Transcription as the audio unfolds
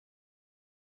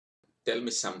Tell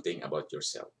me something about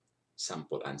yourself.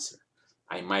 Sample answer.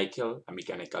 I'm Michael, a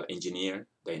mechanical engineer,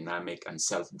 dynamic and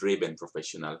self-driven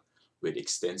professional with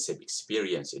extensive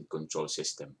experience in control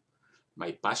system.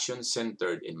 My passion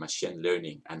centered in machine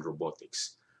learning and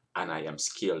robotics, and I am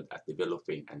skilled at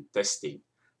developing and testing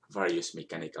various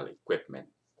mechanical equipment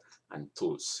and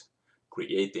tools,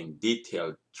 creating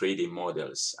detailed 3D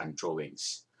models and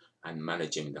drawings, and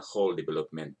managing the whole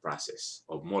development process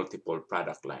of multiple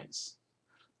product lines.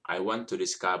 I want to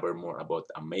discover more about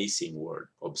the amazing world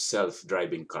of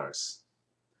self-driving cars.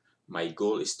 My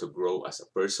goal is to grow as a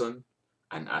person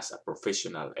and as a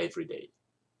professional every day.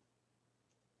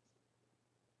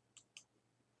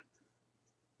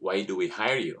 Why do we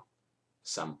hire you?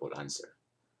 Sample answer.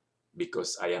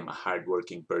 Because I am a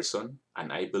hardworking person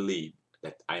and I believe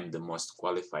that I'm the most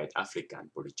qualified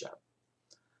African for the job.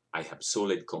 I have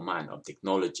solid command of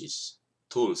technologies,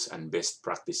 tools and best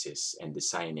practices in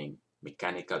designing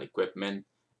mechanical equipment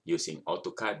using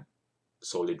AutoCAD,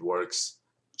 SolidWorks,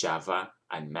 Java,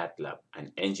 and MATLAB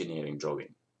and engineering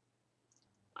drawing.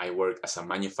 I work as a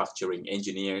manufacturing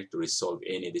engineer to resolve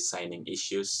any designing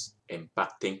issues,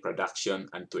 impacting production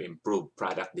and to improve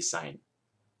product design,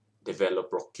 develop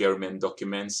procurement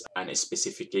documents and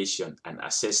specification and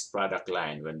assess product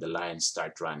line when the lines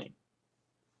start running.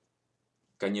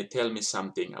 Can you tell me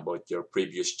something about your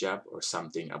previous job or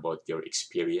something about your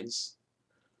experience?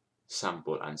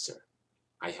 Sample answer.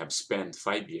 I have spent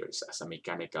 5 years as a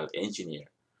mechanical engineer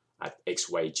at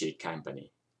XYJ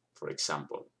company, for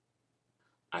example,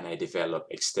 and I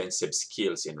developed extensive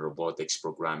skills in robotics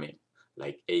programming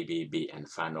like ABB and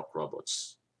FANUC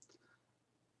robots.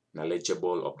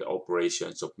 Knowledgeable of the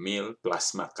operations of mill,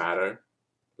 plasma cutter,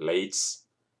 lathes,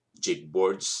 jig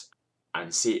boards,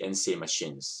 and CNC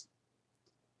machines.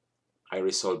 I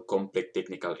resolve complex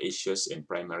technical issues in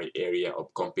primary area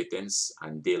of competence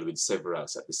and deal with several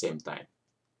at the same time.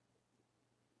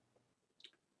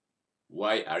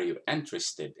 Why are you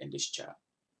interested in this job?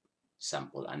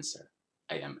 Sample answer.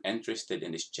 I am interested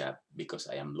in this job because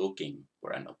I am looking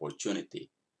for an opportunity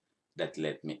that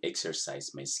let me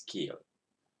exercise my skill.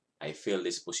 I feel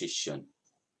this position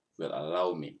will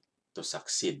allow me to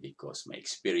succeed because my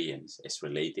experience is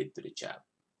related to the job.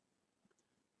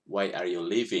 Why are you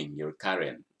leaving your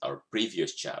current or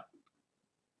previous job?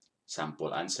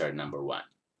 Sample answer number 1.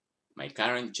 My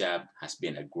current job has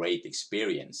been a great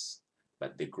experience,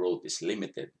 but the growth is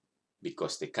limited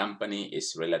because the company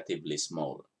is relatively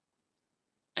small.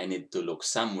 I need to look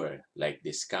somewhere like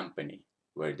this company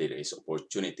where there is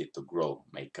opportunity to grow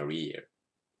my career.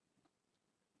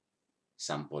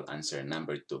 Sample answer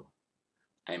number 2.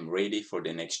 I'm ready for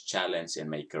the next challenge in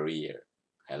my career.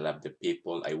 I love the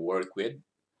people I work with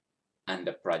and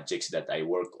the projects that I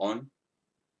work on,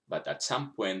 but at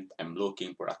some point I'm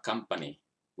looking for a company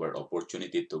where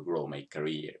opportunity to grow my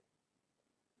career.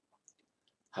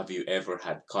 Have you ever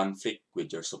had conflict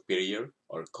with your superior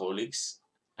or colleagues,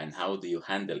 and how do you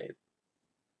handle it?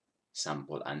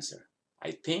 Sample answer.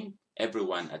 I think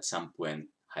everyone at some point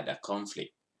had a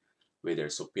conflict with their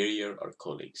superior or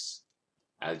colleagues.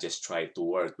 I'll just try to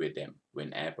work with them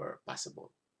whenever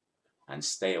possible and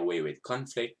stay away with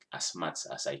conflict as much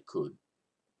as I could.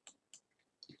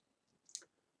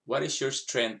 What is your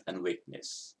strength and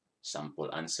weakness? Sample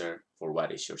answer for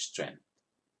what is your strength.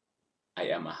 I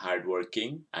am a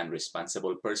hardworking and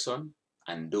responsible person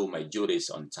and do my duties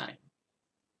on time.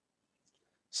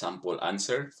 Sample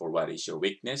answer for what is your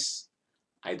weakness.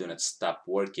 I do not stop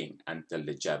working until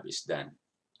the job is done.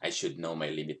 I should know my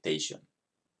limitation.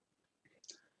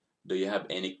 Do you have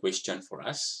any question for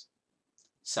us?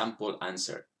 Sample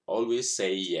answer. Always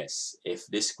say yes if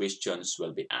these questions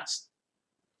will be asked.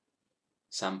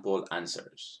 Sample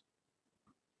answers.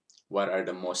 What are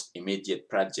the most immediate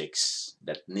projects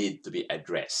that need to be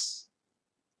addressed?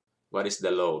 What is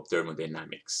the law of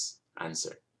thermodynamics?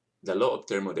 Answer. The law of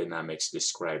thermodynamics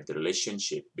describes the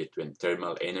relationship between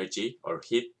thermal energy or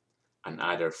heat and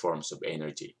other forms of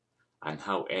energy and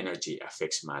how energy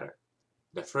affects matter.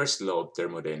 The first law of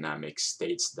thermodynamics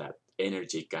states that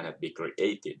energy cannot be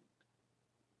created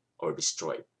or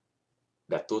destroyed.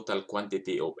 The total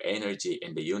quantity of energy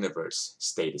in the universe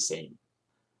stays the same.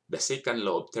 The second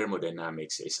law of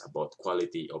thermodynamics is about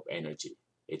quality of energy.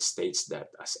 It states that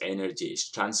as energy is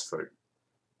transferred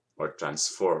or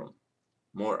transformed,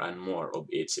 more and more of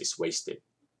it is wasted.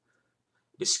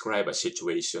 Describe a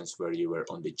situations where you were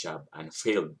on the job and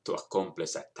failed to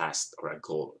accomplish a task or a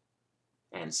goal.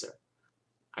 Answer.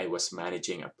 I was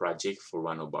managing a project for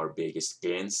one of our biggest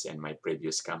clients in my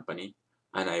previous company,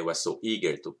 and I was so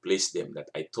eager to please them that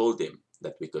I told them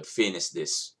that we could finish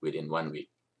this within 1 week.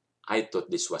 I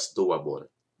thought this was doable,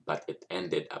 but it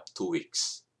ended up 2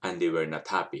 weeks. and they were not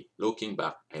happy. Looking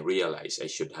back, I realized I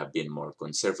should have been more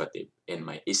conservative in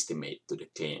my estimate to the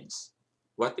claims.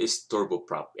 What is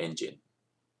turboprop engine?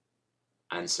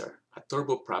 Answer. A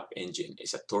turboprop engine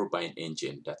is a turbine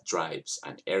engine that drives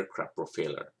an aircraft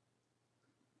propeller.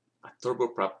 A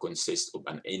turboprop consists of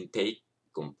an intake,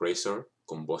 compressor,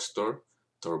 combustor,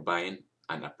 turbine,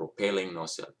 and a propelling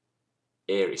nozzle.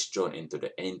 Air is drawn into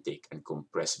the intake and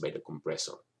compressed by the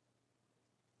compressor.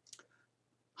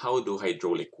 How do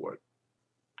hydraulic work?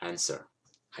 Answer.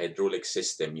 Hydraulic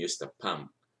system use a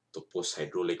pump to push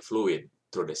hydraulic fluid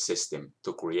through the system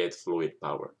to create fluid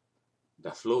power.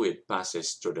 The fluid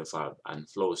passes through the valve and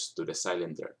flows to the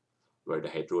cylinder, where the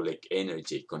hydraulic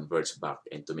energy converts back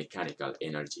into mechanical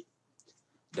energy.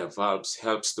 The valves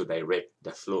helps to direct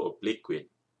the flow of liquid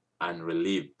and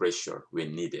relieve pressure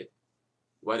when needed.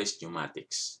 What is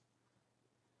pneumatics?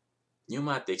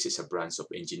 Pneumatics is a branch of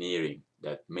engineering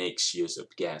that makes use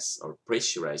of gas or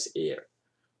pressurized air,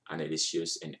 and it is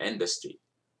used in industry,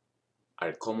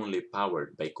 are commonly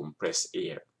powered by compressed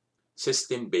air.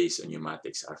 Systems based on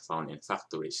pneumatics are found in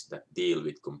factories that deal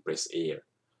with compressed air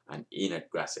and inert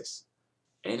gases.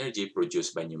 Energy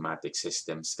produced by pneumatic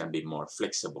systems can be more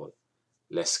flexible,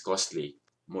 less costly,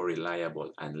 more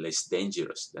reliable, and less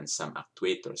dangerous than some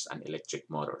actuators and electric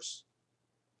motors.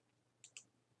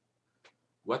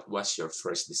 What was your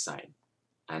first design?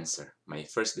 Answer. My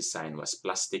first design was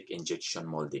plastic injection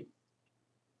molding.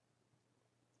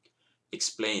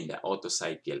 Explain the Otto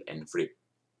cycle and FRIP.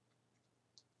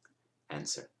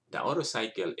 Answer. The Otto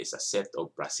cycle is a set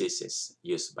of processes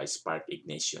used by spark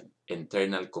ignition,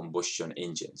 internal combustion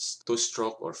engines,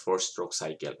 two-stroke or four-stroke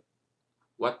cycle.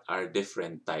 What are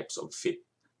different types of fit?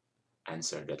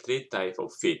 Answer. The three types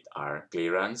of fit are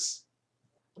clearance.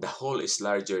 The hole is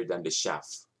larger than the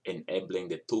shaft, enabling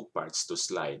the two parts to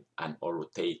slide and or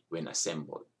rotate when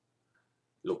assembled.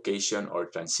 Location or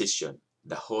transition.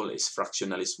 The hole is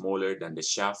fractionally smaller than the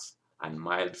shaft and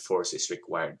mild force is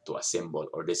required to assemble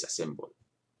or disassemble.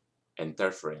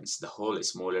 Interference. The hole is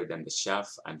smaller than the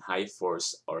shaft and high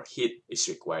force or heat is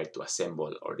required to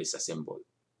assemble or disassemble.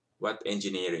 What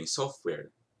engineering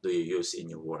software do you use in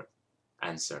your work?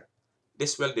 Answer.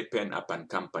 This will depend upon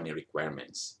company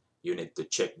requirements. You need to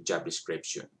check job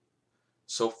description.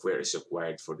 Software is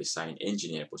required for design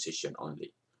engineer position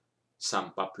only.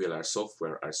 Some popular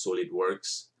software are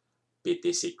SolidWorks,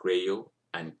 PTC Creo,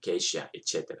 and Cassia,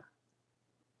 etc.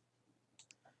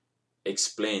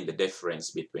 Explain the difference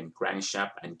between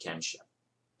crankshaft and camshaft.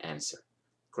 Answer.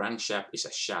 Crankshaft is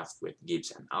a shaft which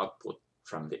gives an output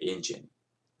from the engine.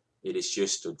 It is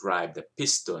used to drive the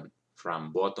piston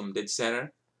from bottom dead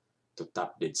center to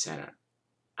top dead center,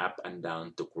 up and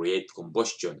down to create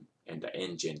combustion in the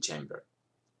engine chamber,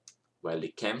 while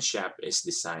the camshaft is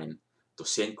designed to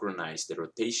synchronize the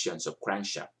rotations of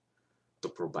crankshaft to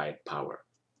provide power.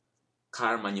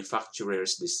 Car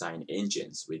manufacturers design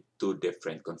engines with two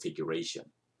different configurations,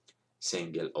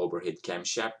 single overhead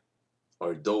camshaft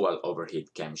or dual overhead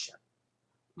camshaft.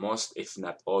 Most, if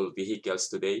not all, vehicles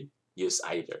today use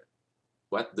either.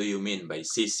 What do you mean by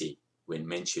CC when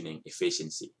mentioning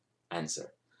efficiency?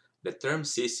 Answer. The term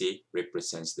CC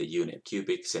represents the unit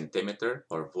cubic centimeter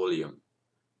or volume,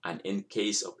 and in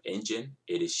case of engine,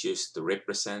 it is used to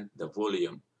represent the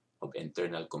volume of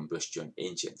internal combustion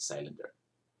engine cylinder.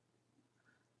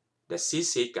 The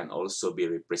cc can also be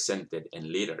represented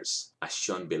in liters as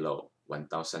shown below.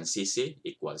 1000 cc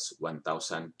equals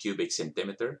 1000 cubic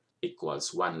centimeter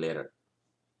equals 1 liter.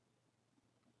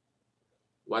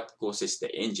 What causes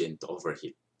the engine to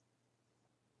overheat?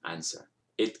 Answer.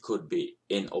 It could be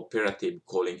inoperative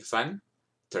cooling fan,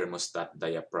 thermostat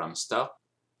diaphragm stuck,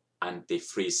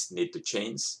 antifreeze need to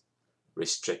change,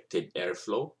 restricted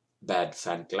airflow, bad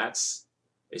fan clutch,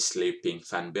 sleeping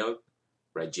fan belt,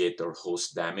 radiator hose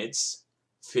damage,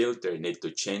 filter need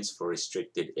to change for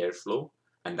restricted airflow,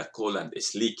 and the coolant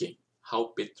is leaking.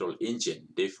 How petrol engine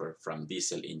differ from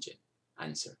diesel engine?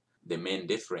 Answer. The main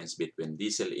difference between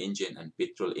diesel engine and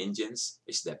petrol engines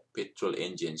is that petrol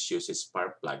engines uses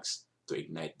spark plugs to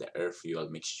ignite the air-fuel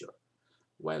mixture,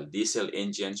 while diesel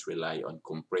engines rely on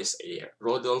compressed air.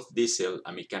 Rudolf Diesel,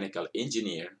 a mechanical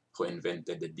engineer who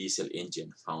invented the diesel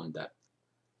engine, found that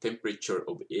temperature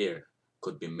of air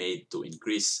could be made to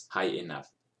increase high enough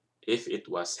if it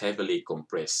was heavily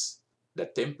compressed. The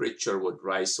temperature would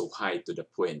rise so high to the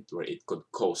point where it could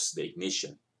cause the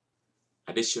ignition.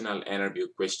 Additional interview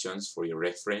questions for your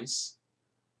reference.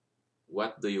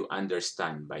 What do you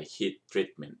understand by heat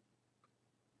treatment?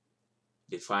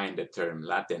 Define the term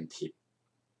latent heat.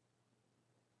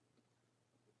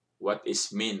 What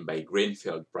is meant by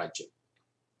greenfield project?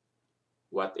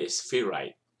 What is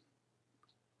ferrite?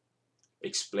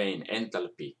 Explain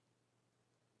enthalpy.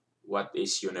 What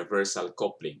is universal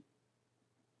coupling?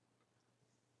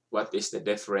 What is the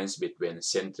difference between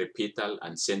centripetal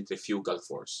and centrifugal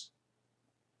force?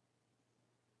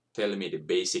 Tell me the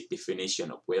basic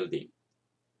definition of welding.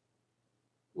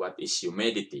 What is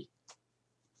humidity?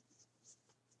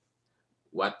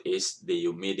 What is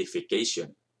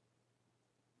dehumidification?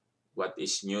 What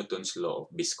is Newton's law of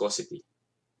viscosity?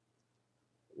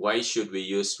 Why should we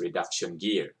use reduction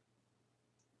gear?